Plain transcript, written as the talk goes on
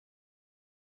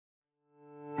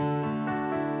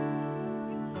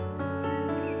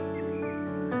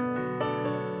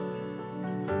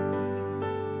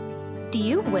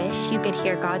you wish you could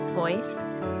hear God's voice?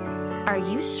 Are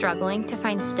you struggling to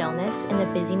find stillness in the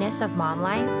busyness of mom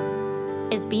life?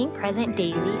 Is being present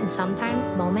daily and sometimes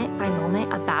moment by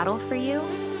moment a battle for you?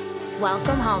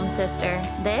 Welcome home, sister.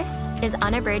 This is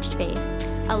Unabridged Faith.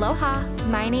 Aloha,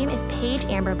 my name is Paige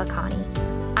Amber Bacani.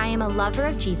 I am a lover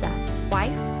of Jesus,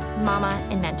 wife, mama,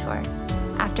 and mentor.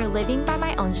 After living by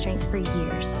my own strength for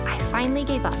years, I finally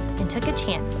gave up and took a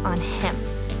chance on Him.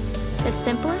 The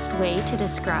simplest way to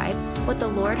describe what the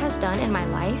Lord has done in my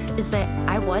life is that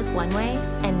I was one way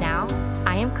and now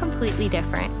I am completely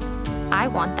different. I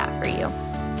want that for you.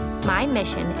 My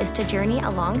mission is to journey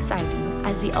alongside you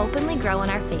as we openly grow in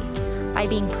our faith by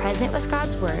being present with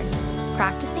God's Word,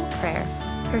 practicing prayer,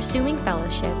 pursuing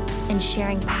fellowship, and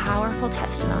sharing powerful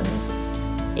testimonies.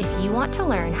 If you want to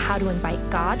learn how to invite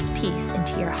God's peace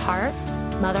into your heart,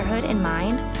 motherhood, and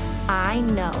mind, I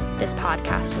know this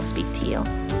podcast will speak to you.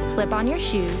 Slip on your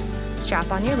shoes,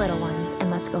 strap on your little ones, and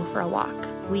let's go for a walk.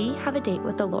 We have a date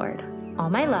with the Lord. All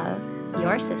my love,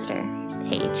 your sister,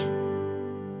 Paige.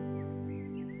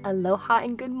 Aloha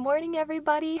and good morning,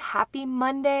 everybody. Happy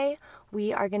Monday.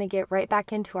 We are going to get right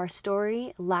back into our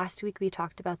story. Last week, we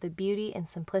talked about the beauty and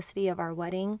simplicity of our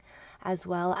wedding, as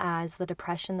well as the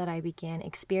depression that I began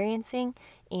experiencing.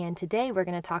 And today, we're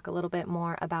going to talk a little bit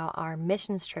more about our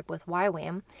missions trip with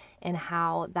YWAM and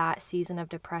how that season of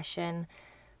depression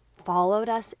followed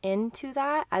us into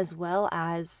that, as well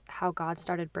as how God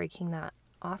started breaking that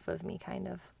off of me, kind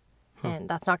of. And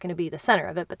that's not going to be the center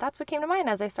of it, but that's what came to mind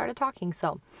as I started talking.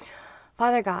 So,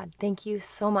 Father God, thank you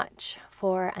so much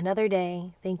for another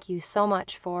day. Thank you so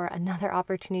much for another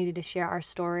opportunity to share our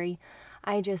story.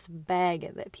 I just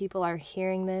beg that people are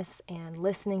hearing this and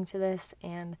listening to this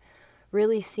and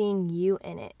really seeing you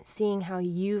in it, seeing how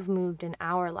you've moved in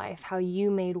our life, how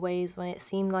you made ways when it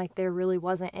seemed like there really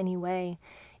wasn't any way,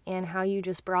 and how you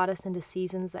just brought us into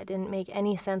seasons that didn't make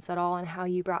any sense at all, and how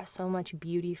you brought so much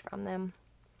beauty from them.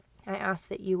 I ask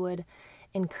that you would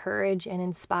encourage and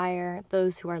inspire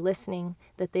those who are listening,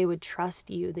 that they would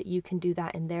trust you, that you can do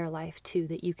that in their life too,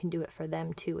 that you can do it for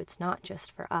them too. It's not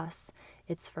just for us,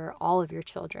 it's for all of your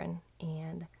children.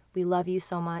 And we love you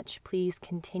so much. Please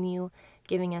continue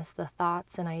giving us the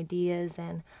thoughts and ideas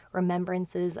and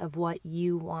remembrances of what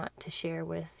you want to share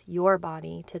with your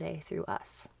body today through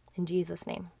us. In Jesus'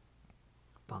 name.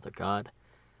 Father God,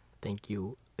 thank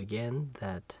you again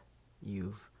that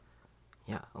you've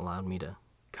allowed me to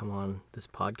come on this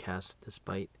podcast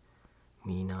despite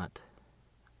me not,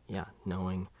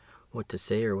 knowing what to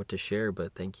say or what to share.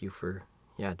 But thank you for,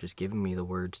 just giving me the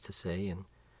words to say and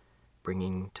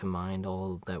bringing to mind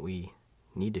all that we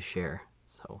need to share.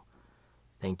 So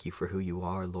thank you for who you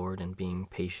are, Lord, and being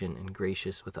patient and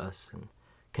gracious with us and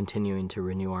continuing to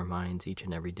renew our minds each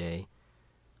and every day.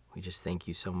 We just thank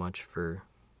you so much for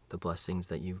the blessings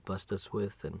that you've blessed us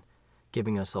with and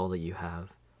giving us all that you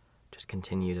have. Just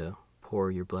continue to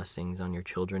pour your blessings on your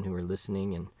children who are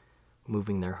listening and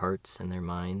moving their hearts and their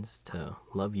minds to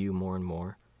love you more and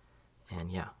more.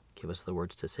 And give us the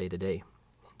words to say today.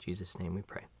 In Jesus' name we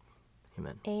pray.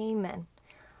 Amen. Amen.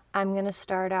 I'm going to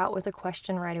start out with a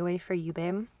question right away for you,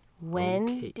 babe.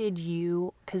 When did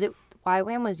you, because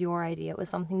YWAM was your idea, it was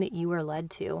something that you were led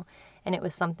to, and it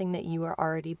was something that you were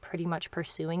already pretty much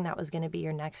pursuing. That was going to be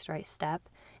your next right step.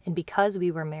 And because we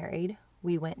were married,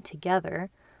 we went together.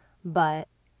 But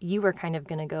you were kind of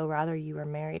going to go whether you were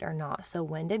married or not. So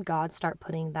when did God start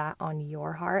putting that on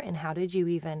your heart, and how did you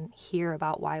even hear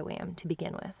about YWAM to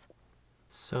begin with?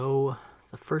 So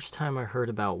the first time I heard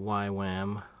about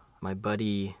YWAM, my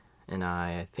buddy and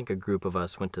I think a group of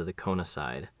us went to the Kona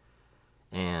side.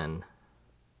 And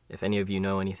if any of you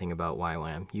know anything about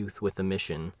YWAM, Youth with a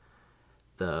Mission,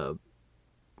 the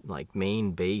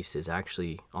main base is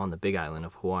actually on the Big Island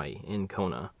of Hawaii in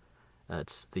Kona.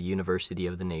 It's the University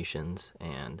of the Nations,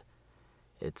 and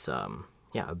it's, a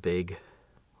big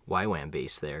YWAM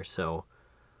base there. So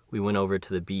we went over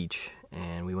to the beach,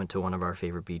 and we went to one of our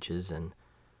favorite beaches, and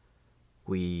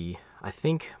I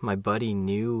think my buddy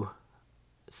knew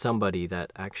somebody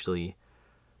that actually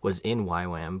was in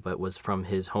YWAM, but was from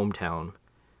his hometown,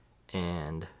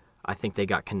 and I think they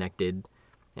got connected,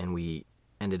 and we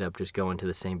ended up just going to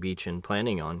the same beach and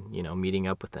planning on, meeting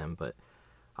up with them, but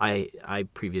I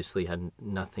previously had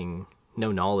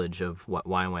no knowledge of what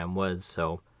YWAM was,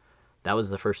 so that was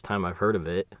the first time I've heard of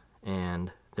it,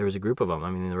 and there was a group of them.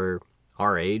 I mean, they were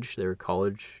our age, they were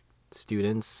college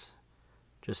students,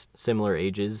 just similar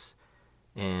ages,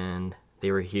 and they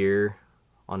were here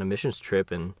on a missions trip,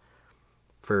 and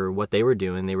for what they were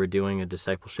doing a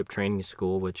discipleship training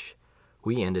school, which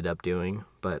we ended up doing,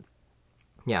 but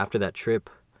after that trip,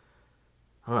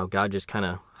 I don't know, God just kind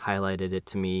of highlighted it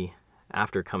to me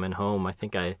after coming home, I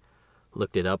think I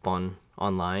looked it up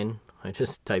online. I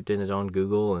just typed in it on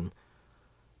Google and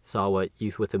saw what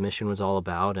Youth with a Mission was all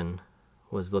about and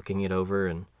was looking it over.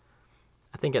 And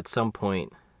I think at some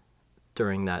point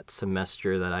during that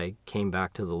semester that I came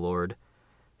back to the Lord,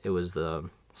 it was the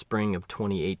spring of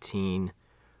 2018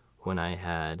 when I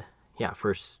had,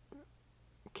 first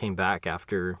came back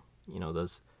after,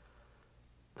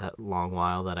 that long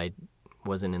while that I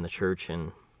wasn't in the church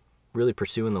and really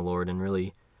pursuing the Lord and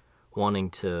really wanting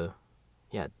to,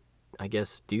 I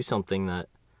guess, do something that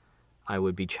I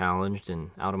would be challenged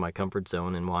and out of my comfort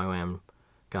zone. And YWAM,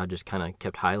 God just kind of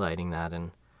kept highlighting that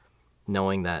and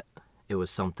knowing that it was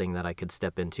something that I could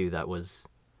step into that was,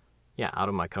 out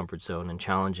of my comfort zone and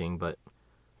challenging, but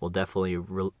will definitely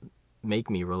make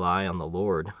me rely on the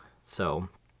Lord. So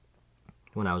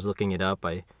when I was looking it up,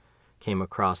 I came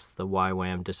across the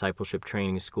YWAM Discipleship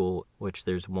Training School, which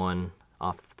there's one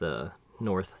off the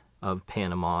north of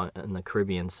Panama in the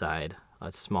Caribbean side,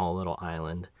 a small little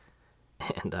island.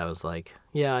 And I was like,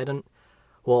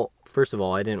 first of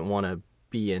all, I didn't want to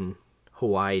be in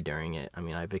Hawaii during it. I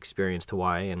mean, I've experienced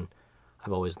Hawaii and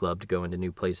I've always loved going to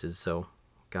new places. So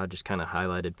God just kind of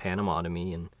highlighted Panama to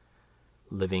me and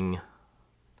living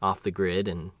off the grid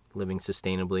and living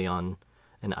sustainably on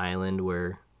an island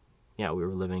where, we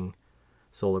were living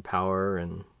solar power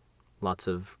and lots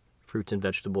of fruits and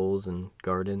vegetables and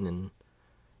garden. And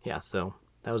so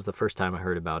that was the first time I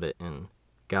heard about it. And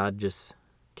God just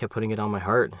kept putting it on my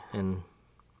heart. And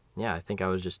I think I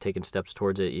was just taking steps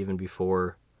towards it even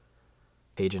before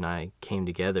Paige and I came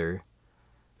together.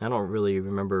 And I don't really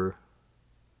remember,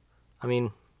 I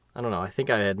don't know. I think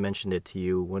I had mentioned it to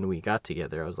you when we got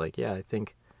together. I was like, I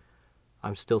think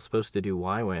I'm still supposed to do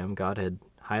YWAM. God had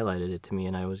highlighted it to me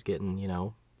and I was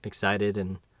getting, excited,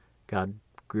 and God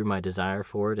grew my desire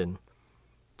for it. And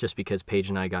just because Paige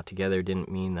and I got together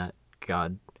didn't mean that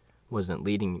God wasn't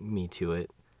leading me to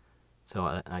it.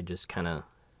 So I just kind of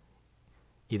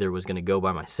either was going to go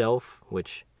by myself,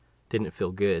 which didn't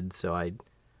feel good. So I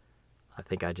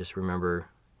think I just remember,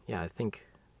 I think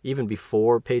even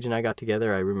before Paige and I got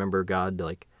together, I remember God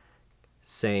like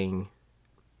saying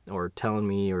or telling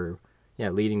me or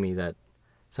leading me that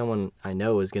someone I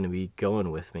know is going to be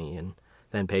going with me. And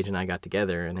then Paige and I got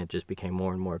together and it just became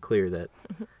more and more clear that,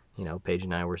 Paige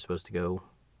and I were supposed to go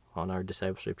on our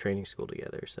discipleship training school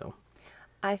together. So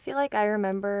I feel like I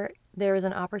remember there was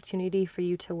an opportunity for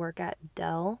you to work at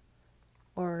Dell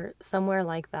or somewhere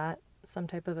like that, some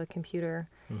type of a computer.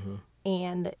 Mm-hmm.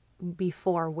 And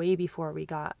way before we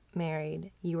got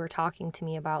married, you were talking to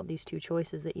me about these two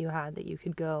choices that you had, that you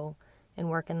could go and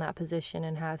work in that position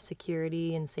and have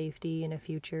security and safety and a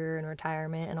future and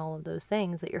retirement and all of those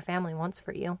things that your family wants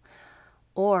for you.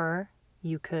 Or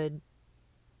you could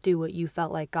do what you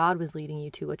felt like God was leading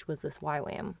you to, which was this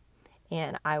YWAM.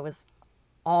 And I was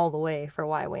all the way for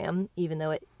YWAM, even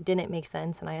though it didn't make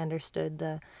sense. And I understood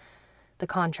the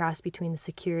contrast between the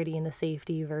security and the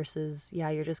safety versus,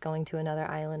 you're just going to another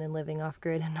island and living off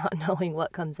grid and not knowing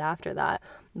what comes after that.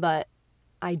 But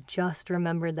I just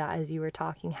remembered that as you were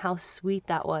talking, how sweet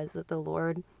that was that the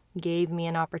Lord gave me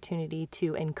an opportunity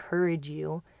to encourage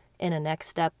you in a next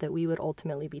step that we would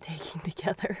ultimately be taking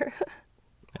together.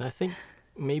 And I think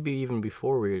maybe even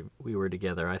before we were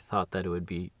together, I thought that it would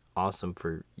be awesome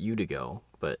for you to go,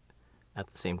 but at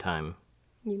the same time,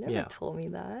 You never told me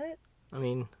that. I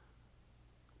mean,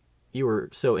 you were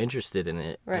so interested in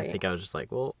it. Right. I think I was just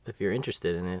like, well, if you're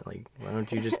interested in it, like, why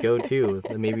don't you just go too?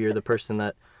 Then maybe you're the person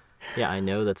that, I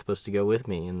know that's supposed to go with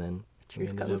me. And then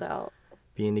Truth comes out.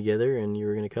 Being together, and you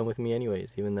were going to come with me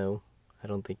anyways, even though I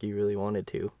don't think you really wanted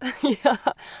to.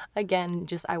 Again,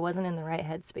 I wasn't in the right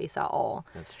headspace at all.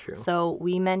 That's true. So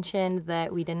we mentioned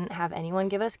that we didn't have anyone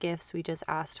give us gifts. We just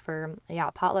asked for,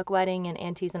 potluck wedding, and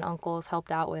aunties and uncles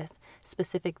helped out with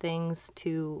specific things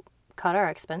to cut our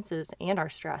expenses and our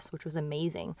stress, which was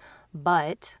amazing.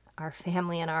 But our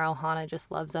family and our Ohana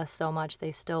just loves us so much.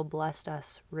 They still blessed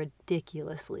us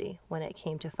ridiculously when it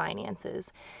came to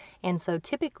finances. And so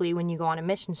typically when you go on a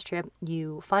missions trip,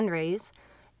 you fundraise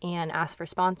and ask for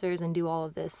sponsors and do all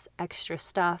of this extra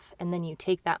stuff. And then you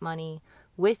take that money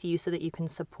with you so that you can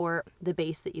support the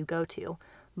base that you go to.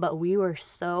 But we were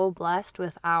so blessed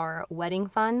with our wedding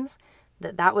funds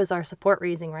that was our support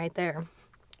raising right there.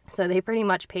 So they pretty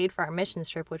much paid for our missions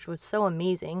trip, which was so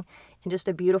amazing and just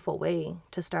a beautiful way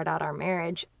to start out our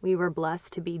marriage. We were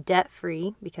blessed to be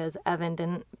debt-free because Evan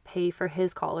didn't pay for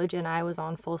his college and I was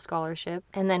on full scholarship.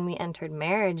 And then we entered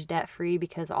marriage debt-free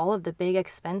because all of the big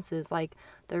expenses like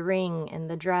the ring and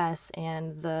the dress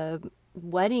and the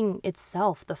wedding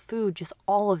itself, the food, just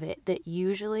all of it that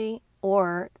usually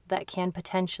or that can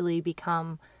potentially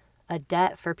become a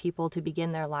debt for people to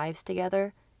begin their lives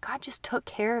together, God just took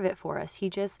care of it for us. He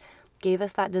just gave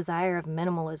us that desire of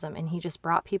minimalism, and he just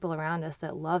brought people around us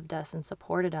that loved us and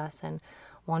supported us and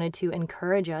wanted to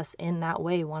encourage us in that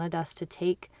way, wanted us to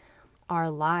take our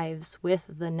lives with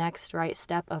the next right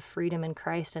step of freedom in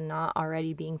Christ and not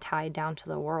already being tied down to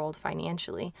the world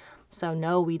financially. So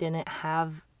no, we didn't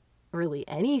have really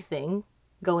anything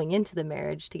going into the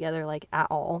marriage together, like at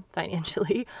all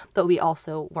financially, but we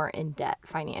also weren't in debt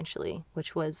financially,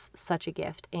 which was such a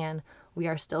gift, and we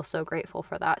are still so grateful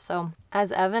for that. So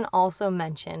as Evan also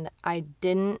mentioned, I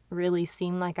didn't really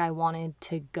seem like I wanted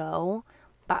to go,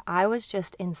 but I was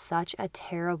just in such a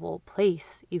terrible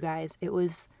place, you guys. It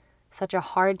was such a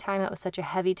hard time. It was such a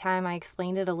heavy time. I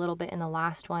explained it a little bit in the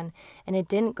last one, and it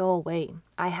didn't go away.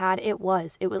 It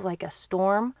was like a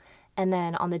storm. And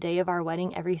then on the day of our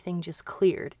wedding, everything just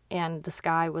cleared. And the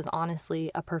sky was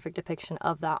honestly a perfect depiction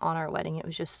of that on our wedding. It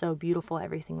was just so beautiful.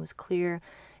 Everything was clear.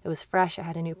 It was fresh. I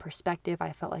had a new perspective.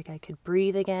 I felt like I could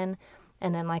breathe again.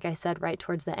 And then, like I said, right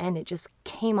towards the end, it just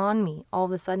came on me all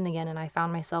of a sudden again. And I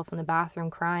found myself in the bathroom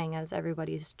crying as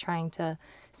everybody's trying to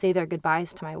say their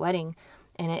goodbyes to my wedding.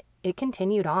 And it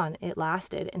continued on. It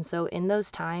lasted. And so in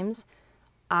those times,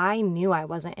 I knew I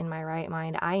wasn't in my right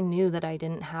mind. I knew that I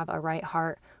didn't have a right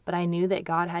heart, but I knew that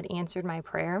God had answered my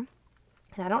prayer.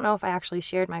 And I don't know if I actually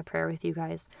shared my prayer with you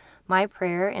guys. My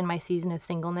prayer in my season of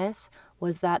singleness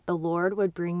was that the Lord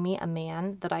would bring me a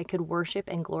man that I could worship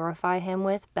and glorify him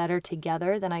with better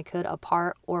together than I could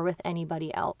apart or with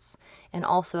anybody else, and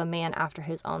also a man after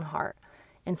his own heart.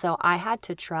 And so I had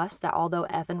to trust that although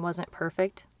Evan wasn't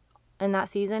perfect in that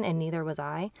season, and neither was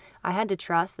I had to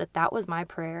trust that that was my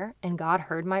prayer, and God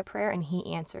heard my prayer and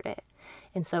he answered it.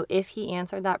 And so if he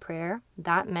answered that prayer,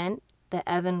 that meant that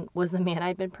Evan was the man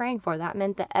I'd been praying for. That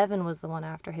meant that Evan was the one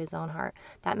after his own heart.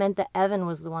 That meant that Evan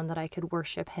was the one that I could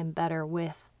worship him better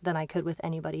with than I could with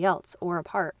anybody else or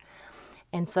apart.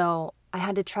 And so I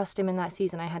had to trust him in that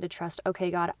season. I had to trust,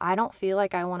 okay, God, I don't feel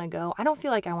like I want to go. I don't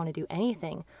feel like I want to do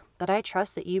anything, but I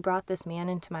trust that you brought this man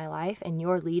into my life and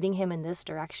you're leading him in this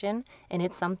direction. And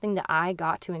it's something that I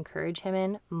got to encourage him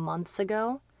in months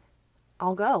ago.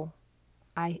 I'll go.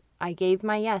 I gave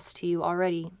my yes to you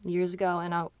already years ago,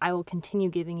 and I will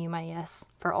continue giving you my yes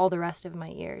for all the rest of my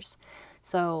years.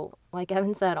 So like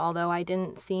Evan said, although I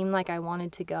didn't seem like I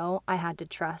wanted to go, I had to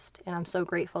trust. And I'm so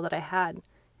grateful that I had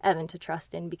Evan to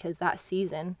trust in, because that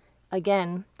season,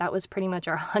 again, that was pretty much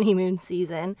our honeymoon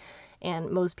season. And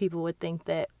most people would think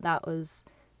that that was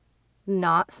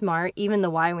not smart. Even the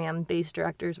YWAM base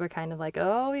directors were kind of like,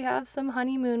 oh, we have some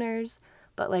honeymooners.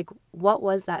 But like, what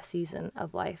was that season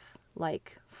of life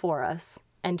like for us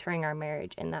entering our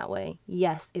marriage in that way?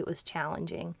 Yes, it was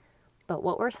challenging. But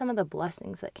what were some of the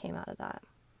blessings that came out of that?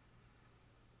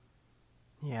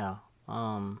 Yeah.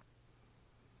 Well,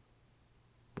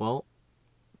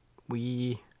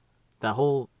 that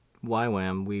whole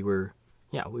YWAM, we were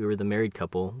the married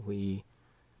couple. We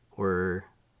were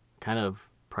kind of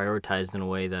prioritized in a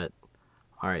way that,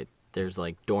 all right, there's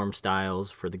like dorm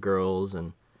styles for the girls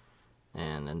and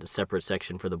a separate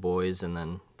section for the boys, and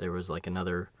then there was like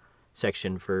another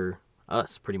section for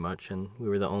us pretty much, and we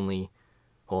were the only,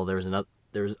 well, there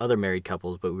was other married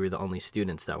couples, but we were the only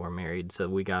students that were married, so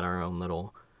we got our own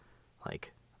little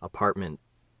like apartment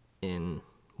in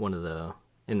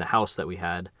in the house that we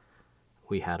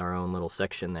had our own little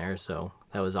section there, so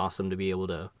that was awesome to be able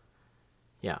to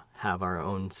have our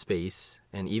own space.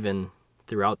 And even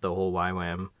throughout the whole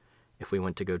YWAM, if we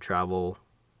went to go travel,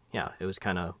 it was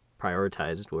kind of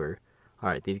prioritized where, all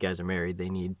right, these guys are married, they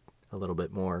need a little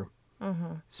bit more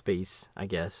space, I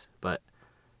guess. But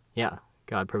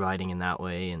God providing in that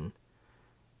way.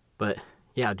 But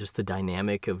just the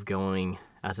dynamic of going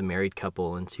as a married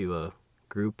couple into a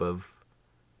group of,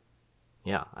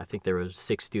 I think there was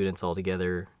 6 students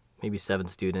altogether, maybe 7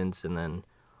 students, and then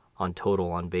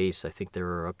on base, I think there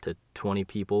were up to 20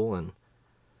 people, and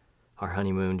our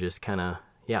honeymoon just kind of,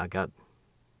 got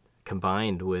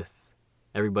combined with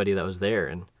everybody that was there.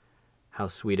 And how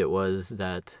sweet it was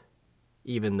that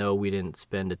even though we didn't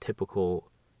spend a typical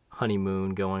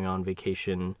honeymoon going on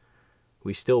vacation,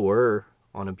 we still were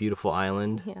on a beautiful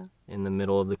island in the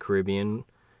middle of the Caribbean,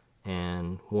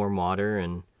 and warm water,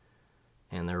 and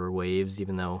there were waves,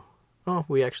 even though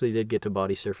we actually did get to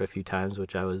body surf a few times,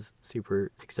 which I was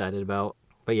super excited about.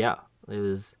 But it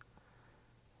was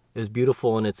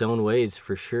beautiful in its own ways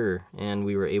for sure. And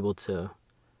we were able to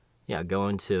go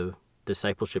into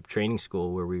discipleship training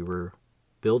school where we were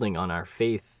building on our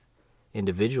faith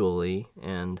individually,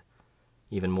 and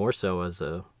even more so as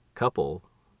a couple,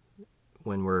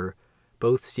 when we're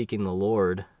both seeking the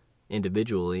Lord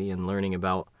individually and learning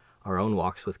about our own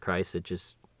walks with Christ. It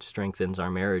just strengthens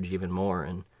our marriage even more.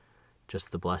 And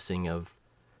just the blessing of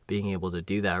being able to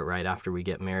do that right after we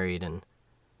get married and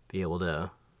be able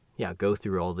to, go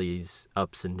through all these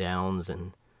ups and downs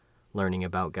and learning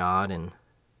about God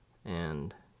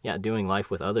and doing life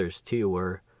with others too,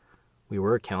 where we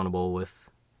were accountable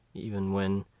with, even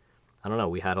when, I don't know,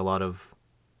 we had a lot of,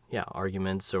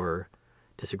 arguments or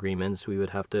disagreements, we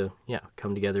would have to,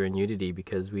 come together in unity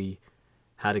because we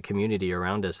had a community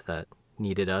around us that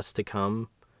needed us to come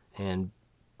and,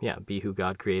 be who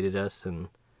God created us. And,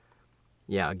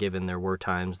 given there were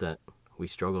times that we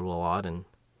struggled a lot and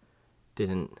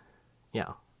didn't,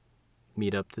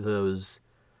 meet up to those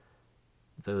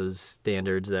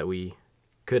standards that we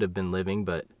could have been living,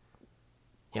 but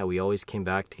we always came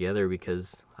back together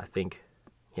because I think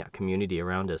community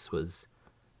around us was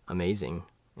amazing,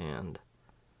 and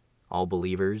all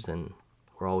believers, and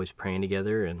we're always praying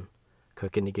together and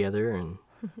cooking together and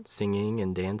singing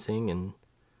and dancing and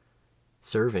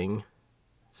serving.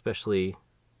 Especially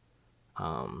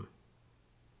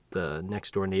the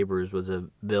next door neighbors was a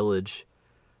village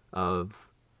of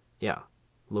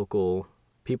local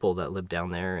people that lived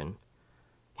down there, and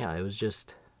it was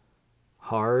just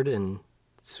hard and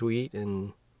sweet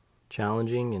and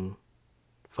challenging and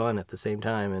fun at the same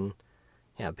time. And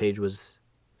Paige was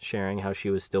sharing how she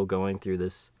was still going through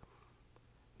this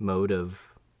mode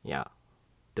of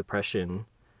depression,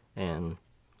 and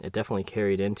it definitely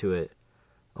carried into it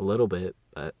a little bit,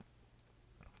 but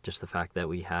just the fact that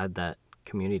we had that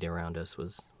community around us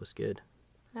was good.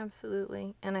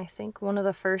 Absolutely. And I think one of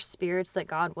the first spirits that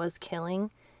God was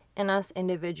killing in us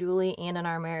individually and in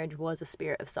our marriage was a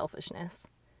spirit of selfishness.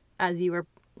 As you were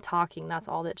talking, that's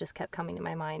all that just kept coming to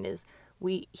my mind is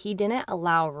he didn't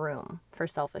allow room for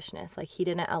selfishness. Like, he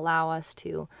didn't allow us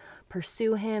to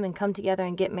pursue him and come together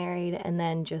and get married and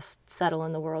then just settle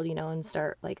in the world, and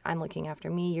start like, I'm looking after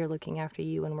me, you're looking after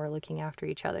you, and we're looking after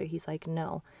each other. He's like,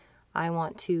 no, I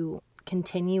want to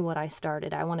continue what I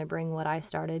started. I want to bring what I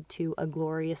started to a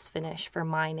glorious finish for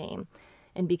my name.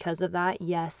 And because of that,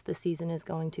 yes, the season is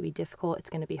going to be difficult. It's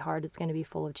going to be hard. It's going to be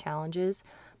full of challenges,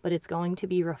 but it's going to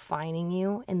be refining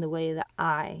you in the way that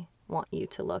I want you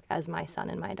to look as my son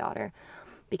and my daughter.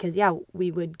 Because we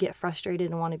would get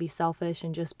frustrated and want to be selfish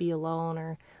and just be alone,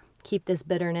 or keep this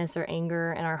bitterness or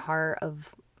anger in our heart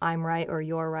of I'm right or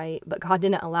you're right. But God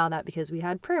didn't allow that, because we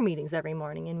had prayer meetings every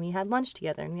morning, and we had lunch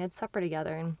together, and we had supper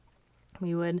together, and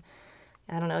we would,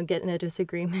 get in a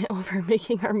disagreement over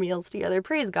making our meals together.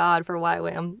 Praise God for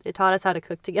YWAM. It taught us how to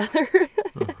cook together.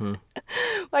 Mm-hmm.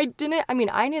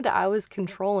 I knew that I was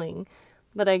controlling,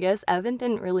 but I guess Evan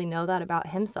didn't really know that about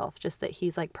himself, just that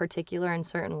he's like particular in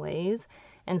certain ways.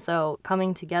 And so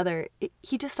coming together,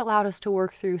 he just allowed us to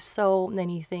work through so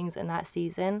many things in that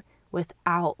season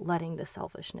without letting the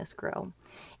selfishness grow.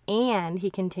 And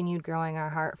he continued growing our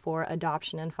heart for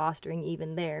adoption and fostering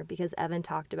even there, because Evan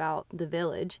talked about the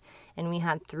village, and we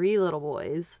had 3 little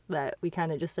boys that we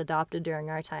kind of just adopted during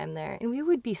our time there. And we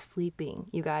would be sleeping,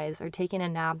 you guys, or taking a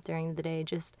nap during the day,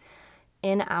 just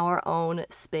in our own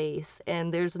space.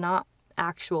 And there's not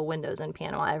actual windows in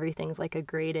Panama. Everything's like a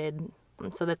grated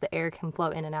so that the air can flow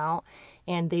in and out.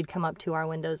 And they'd come up to our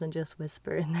windows and just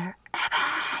whisper in there,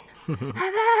 Evan,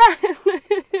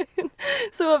 Evan.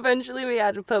 So eventually we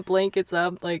had to put blankets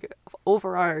up like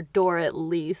over our door at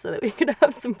least, so that we could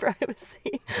have some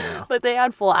privacy. Yeah. But they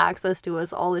had full access to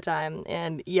us all the time.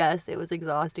 And yes, it was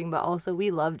exhausting, but also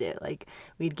we loved it. Like,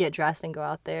 we'd get dressed and go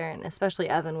out there, and especially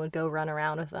Evan would go run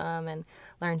around with them and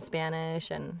learn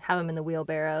Spanish and have them in the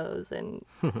wheelbarrows. And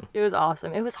it was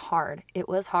awesome. It was hard.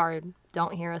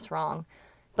 Don't hear us wrong.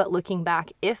 But looking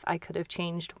back, if I could have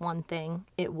changed one thing,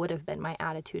 it would have been my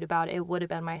attitude about it. It would have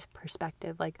been my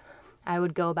perspective. Like, I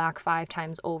would go back 5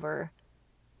 times over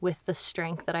with the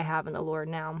strength that I have in the Lord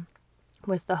now,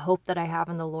 with the hope that I have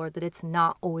in the Lord, that it's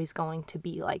not always going to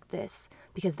be like this,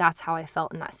 because that's how I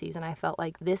felt in that season. I felt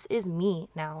like this is me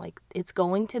now. Like, it's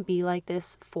going to be like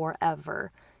this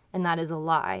forever. And that is a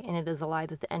lie. And it is a lie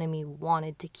that the enemy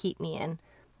wanted to keep me in,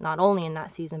 not only in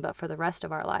that season, but for the rest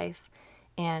of our life.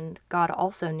 And God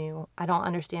also knew. I don't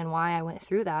understand why I went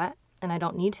through that, and I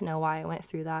don't need to know why I went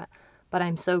through that. But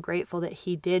I'm so grateful that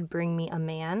he did bring me a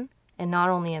man, and not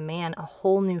only a man, a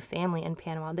whole new family in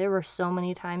Panama. There were so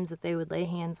many times that they would lay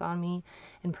hands on me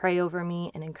and pray over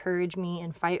me and encourage me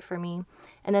and fight for me.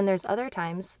 And then there's other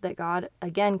times that God,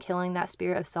 again, killing that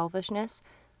spirit of selfishness,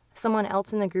 someone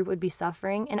else in the group would be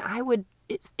suffering, and I would,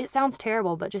 it sounds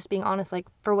terrible, but just being honest, like,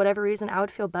 for whatever reason, I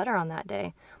would feel better on that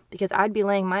day, because I'd be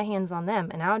laying my hands on them,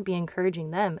 and I would be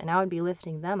encouraging them, and I would be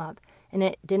lifting them up. And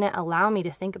it didn't allow me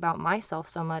to think about myself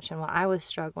so much and what I was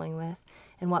struggling with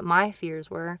and what my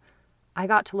fears were. I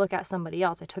got to look at somebody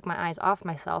else. I took my eyes off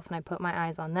myself and I put my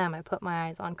eyes on them. I put my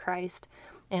eyes on Christ.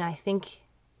 And I think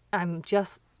I'm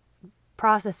just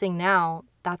processing now,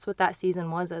 that's what that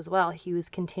season was as well. He was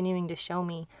continuing to show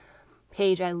me,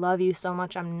 Paige, I love you so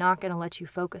much. I'm not going to let you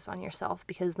focus on yourself,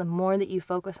 because the more that you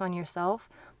focus on yourself,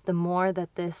 the more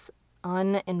that this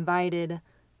uninvited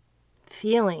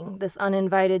feeling, this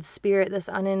uninvited spirit, this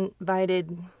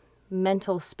uninvited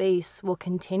mental space will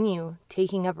continue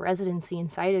taking up residency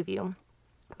inside of you.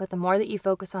 But the more that you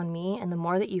focus on me and the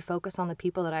more that you focus on the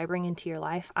people that I bring into your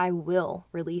life, I will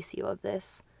release you of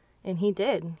this. And he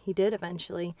did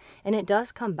eventually. And it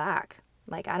does come back.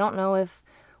 Like, I don't know if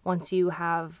once you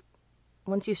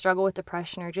struggle with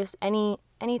depression or just any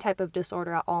type of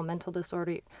disorder at all, mental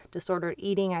disordered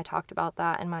eating, I talked about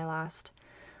that in my last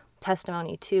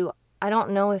testimony too. I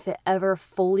don't know if it ever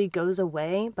fully goes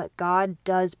away, but God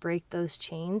does break those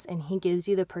chains, and he gives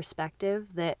you the perspective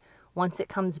that once it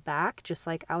comes back, just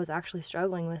like I was actually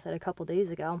struggling with it a couple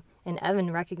days ago, and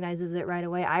Evan recognizes it right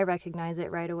away, I recognize it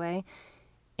right away,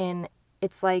 and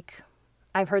it's like,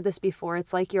 I've heard this before,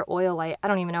 it's like your oil light. I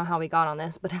don't even know how we got on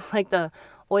this, but it's like the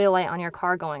oil light on your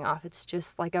car going off. It's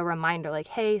just like a reminder, like,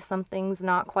 hey, something's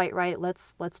not quite right.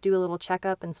 Let's do a little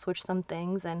checkup and switch some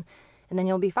things, and then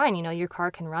you'll be fine. You know, your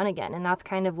car can run again. And that's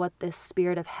kind of what this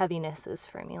spirit of heaviness is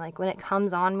for me. Like, when it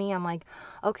comes on me, I'm like,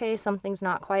 okay, something's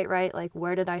not quite right. Like,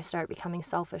 where did I start becoming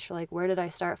selfish? Or like, where did I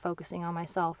start focusing on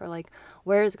myself? Or like,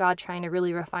 where is God trying to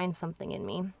really refine something in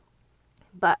me?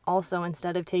 But also,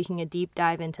 instead of taking a deep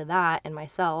dive into that and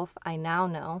myself, I now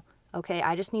know, okay,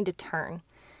 I just need to turn.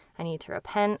 I need to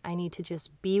repent. I need to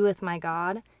just be with my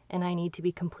God, and I need to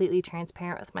be completely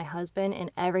transparent with my husband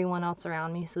and everyone else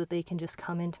around me so that they can just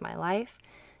come into my life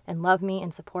and love me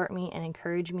and support me and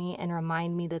encourage me and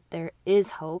remind me that there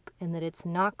is hope and that it's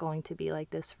not going to be like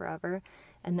this forever,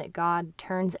 and that God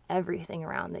turns everything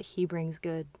around, that he brings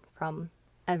good from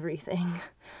everything.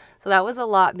 So that was a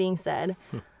lot being said.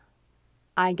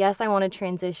 I guess I want to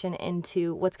transition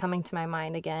into what's coming to my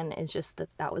mind again is just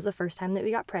that was the first time that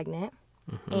we got pregnant.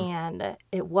 Mm-hmm. And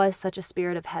it was such a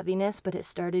spirit of heaviness, but it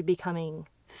started becoming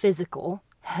physical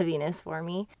heaviness for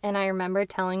me. And I remember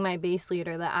telling my base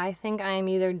leader that I think I am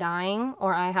either dying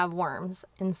or I have worms.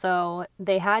 And so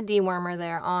they had dewormer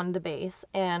there on the base.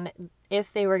 And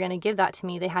if they were going to give that to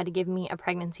me, they had to give me a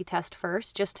pregnancy test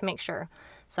first just to make sure.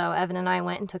 So Evan and I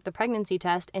went and took the pregnancy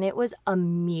test, and it was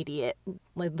immediate.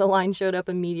 Like, the line showed up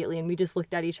immediately, and we just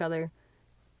looked at each other.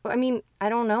 I mean, I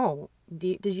don't know.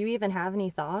 Did you even have any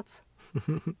thoughts?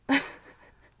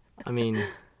 I mean,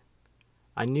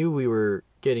 I knew we were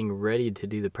getting ready to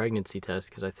do the pregnancy test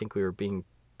because I think we were being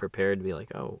prepared to be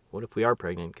like, oh, what if we are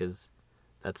pregnant? Because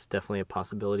that's definitely a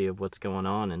possibility of what's going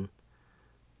on. And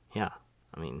yeah,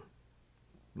 I mean,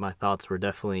 my thoughts were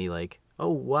definitely like, oh,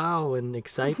 wow, and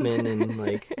excitement and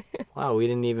like, wow, we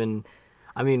didn't even,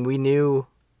 I mean, we knew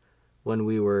when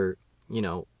we were, you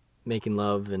know, making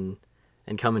love and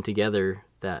coming together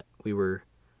that we were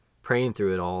praying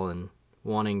through it all and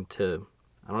wanting to,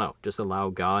 I don't know, just allow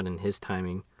God and his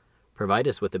timing provide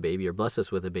us with a baby or bless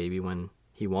us with a baby when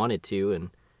he wanted to. And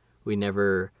we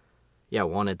never,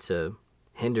 wanted to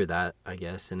hinder that, I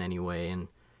guess, in any way. And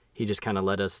he just kind of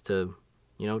led us to,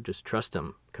 you know, just trust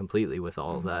him completely with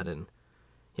all of that. And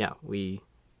yeah, we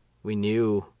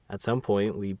knew at some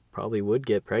point we probably would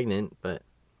get pregnant, but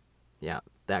yeah,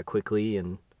 that quickly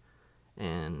and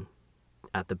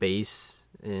at the base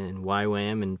in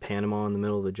YWAM in Panama in the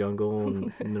middle of the jungle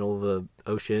in the middle of the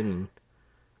ocean. And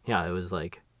yeah, it was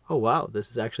like, oh, wow,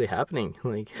 this is actually happening.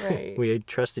 Like, right. We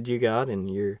trusted you, God, and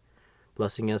you're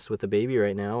blessing us with a baby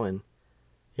right now. And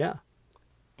yeah.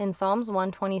 And Psalms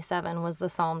 127 was the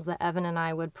Psalms that Evan and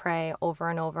I would pray over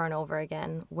and over and over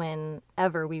again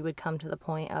whenever we would come to the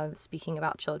point of speaking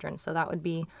about children. So that would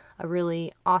be a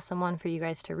really awesome one for you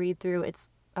guys to read through. It's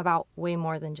about way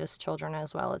more than just children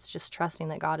as well. It's just trusting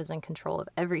that God is in control of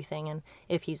everything. And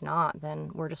if he's not, then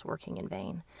we're just working in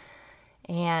vain.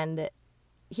 And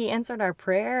he answered our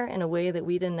prayer in a way that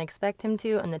we didn't expect him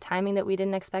to, and the timing that we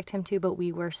didn't expect him to, but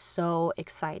we were so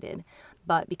excited.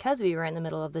 But because we were in the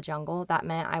middle of the jungle, that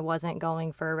meant I wasn't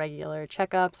going for regular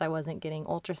checkups. I wasn't getting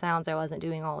ultrasounds. I wasn't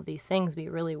doing all of these things. We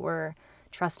really were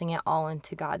trusting it all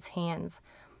into God's hands.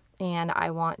 And I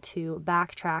want to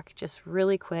backtrack just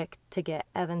really quick to get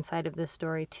Evan's side of this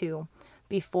story too.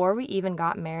 Before we even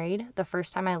got married, the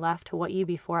first time I left Hawaii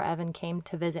before Evan came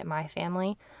to visit my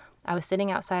family, I was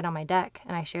sitting outside on my deck,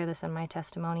 and I share this in my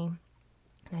testimony.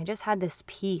 And I just had this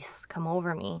peace come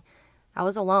over me. I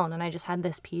was alone, and I just had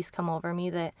this peace come over me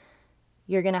that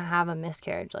you're going to have a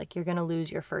miscarriage, like you're going to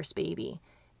lose your first baby.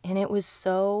 And it was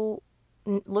so,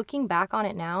 looking back on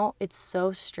it now, it's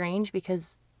so strange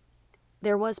because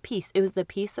there was peace. It was the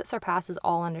peace that surpasses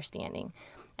all understanding.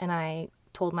 And I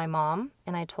told my mom,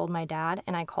 and I told my dad,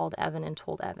 and I called Evan and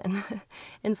told Evan.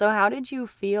 And so how did you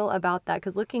feel about that?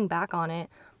 Because looking back on it,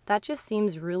 that just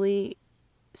seems really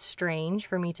strange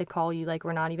for me to call you, like,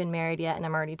 we're not even married yet, and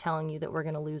I'm already telling you that we're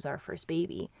going to lose our first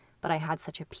baby. But I had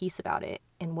such a peace about it.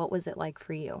 And what was it like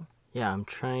for you? Yeah, I'm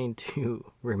trying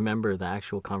to remember the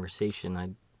actual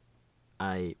conversation.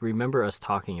 I remember us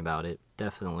talking about it,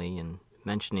 definitely, and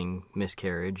mentioning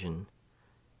miscarriage and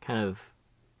kind of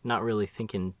not really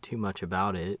thinking too much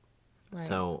about it. Right.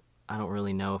 So I don't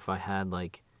really know if I had,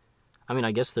 like, I mean,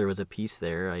 I guess there was a piece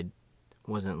there. I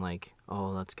wasn't like,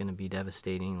 oh, that's going to be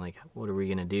devastating. Like, what are we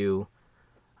going to do?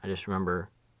 I just remember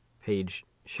Paige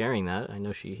sharing that. I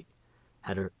know she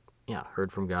had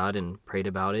heard from God and prayed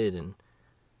about it, and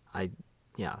I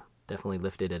definitely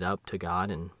lifted it up to God,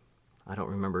 and I don't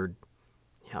remember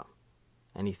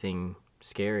anything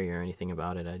scary or anything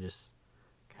about it. I just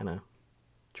kind of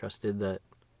trusted that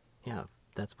if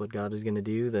that's what God is going to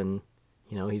do, then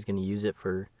he's going to use it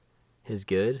for his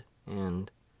good and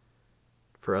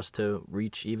for us to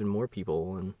reach even more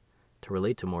people and to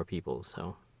relate to more people.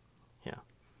 So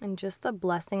and just the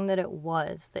blessing that it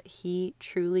was that he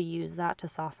truly used that to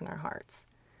soften our hearts.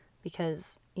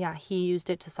 Because, he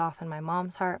used it to soften my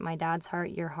mom's heart, my dad's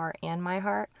heart, your heart, and my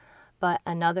heart. But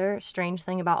another strange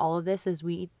thing about all of this is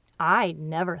I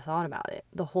never thought about it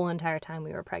the whole entire time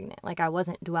we were pregnant. Like, I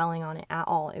wasn't dwelling on it at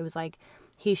all. It was like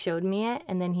he showed me it,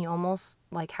 and then he almost,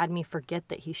 like, had me forget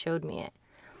that he showed me it.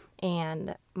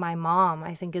 And my mom,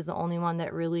 I think, is the only one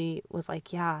that really was like,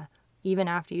 even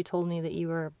after you told me that you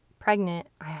were pregnant,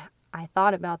 I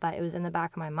thought about that. It was in the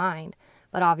back of my mind.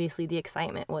 But obviously the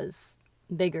excitement was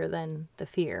bigger than the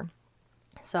fear.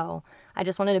 So I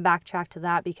just wanted to backtrack to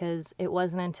that, because it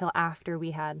wasn't until after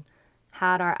we had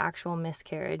our actual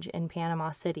miscarriage in Panama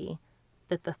City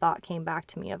that the thought came back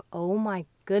to me of, oh my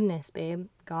goodness, babe,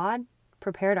 God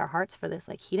prepared our hearts for this.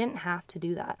 Like, he didn't have to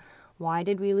do that. Why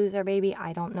did we lose our baby?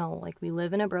 I don't know. Like, we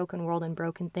live in a broken world and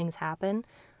broken things happen.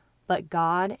 But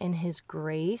God, in his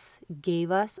grace,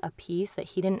 gave us a peace that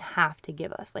he didn't have to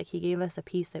give us. Like, he gave us a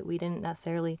peace that we didn't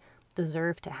necessarily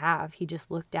deserve to have. He just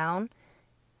looked down,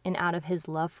 and out of his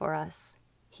love for us,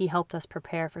 he helped us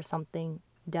prepare for something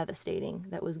devastating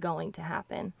that was going to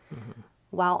happen,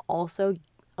 while also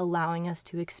allowing us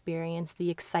to experience the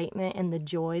excitement and the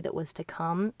joy that was to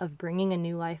come of bringing a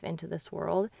new life into this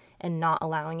world and not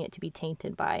allowing it to be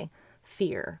tainted by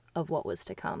fear of what was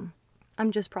to come.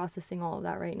 I'm just processing all of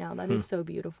that right now. That is so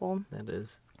beautiful. That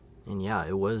is. And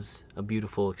it was a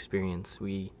beautiful experience.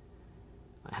 We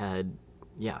had,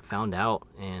 found out,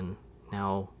 and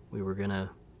now we were going to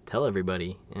tell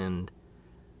everybody. And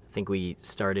I think we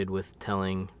started with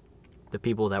telling the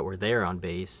people that were there on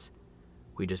base.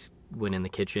 We just went in the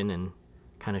kitchen and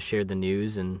kind of shared the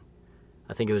news, and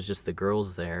I think it was just the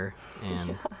girls there,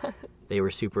 and they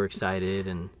were super excited,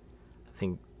 and I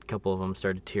think a couple of them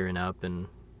started tearing up, and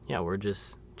we're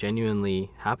just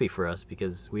genuinely happy for us,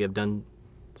 because we have done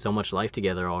so much life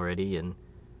together already, and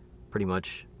pretty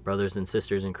much brothers and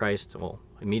sisters in Christ. Well,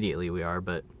 immediately we are,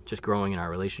 but just growing in our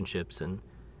relationships, and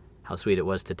how sweet it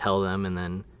was to tell them. And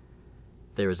then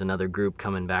there was another group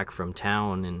coming back from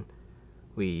town, and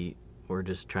we were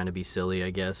just trying to be silly, I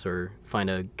guess, or find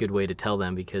a good way to tell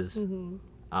them, because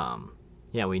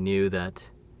we knew that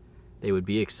they would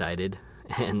be excited.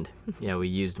 And we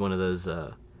used one of those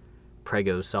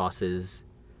Prego sauces.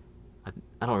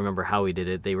 I don't remember how we did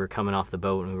it. They were coming off the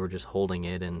boat, and we were just holding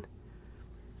it, and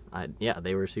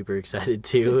they were super excited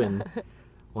too. And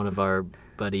one of our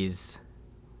buddies,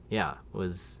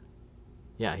 he's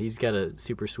got a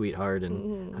super sweet heart,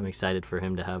 and I'm excited for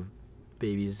him to have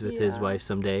babies with his wife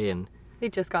someday. And they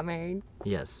just got married.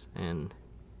 Yes, and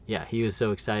he was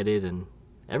so excited, and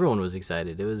everyone was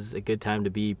excited. It was a good time to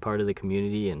be part of the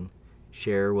community and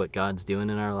share what God's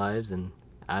doing in our lives, and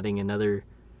adding another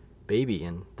baby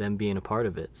and them being a part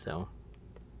of it. So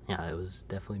it was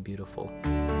definitely beautiful.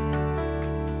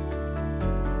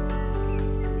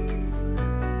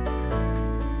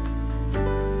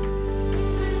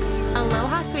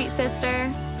 Aloha, sweet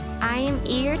sister. I am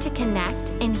eager to connect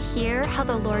and hear how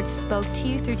the Lord spoke to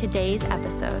you through today's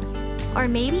episode, or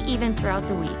maybe even throughout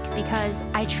the week, because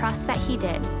I trust that he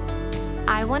did.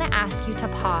 I want to ask you to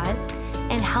pause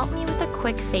and help me with a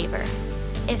quick favor.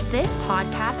 If this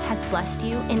podcast has blessed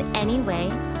you in any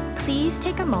way, please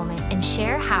take a moment and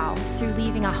share how through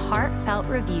leaving a heartfelt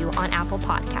review on Apple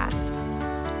Podcasts.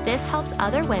 This helps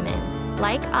other women,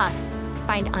 like us,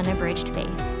 find unabridged faith.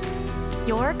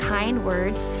 Your kind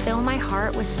words fill my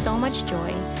heart with so much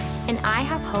joy, and I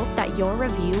have hope that your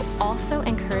review also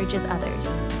encourages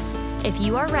others. If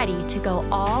you are ready to go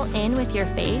all in with your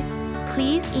faith,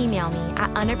 please email me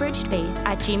at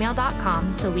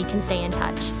unabridgedfaith@gmail.com so we can stay in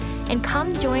touch. And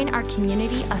come join our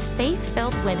community of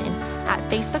faith-filled women at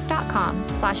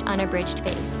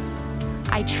facebook.com/unabridgedfaith.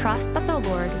 I trust that the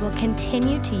Lord will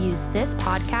continue to use this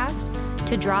podcast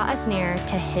to draw us nearer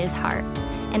to His heart.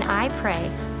 And I pray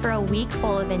for a week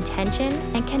full of intention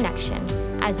and connection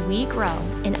as we grow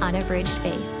in unabridged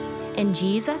faith. In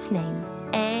Jesus' name,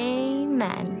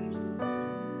 amen.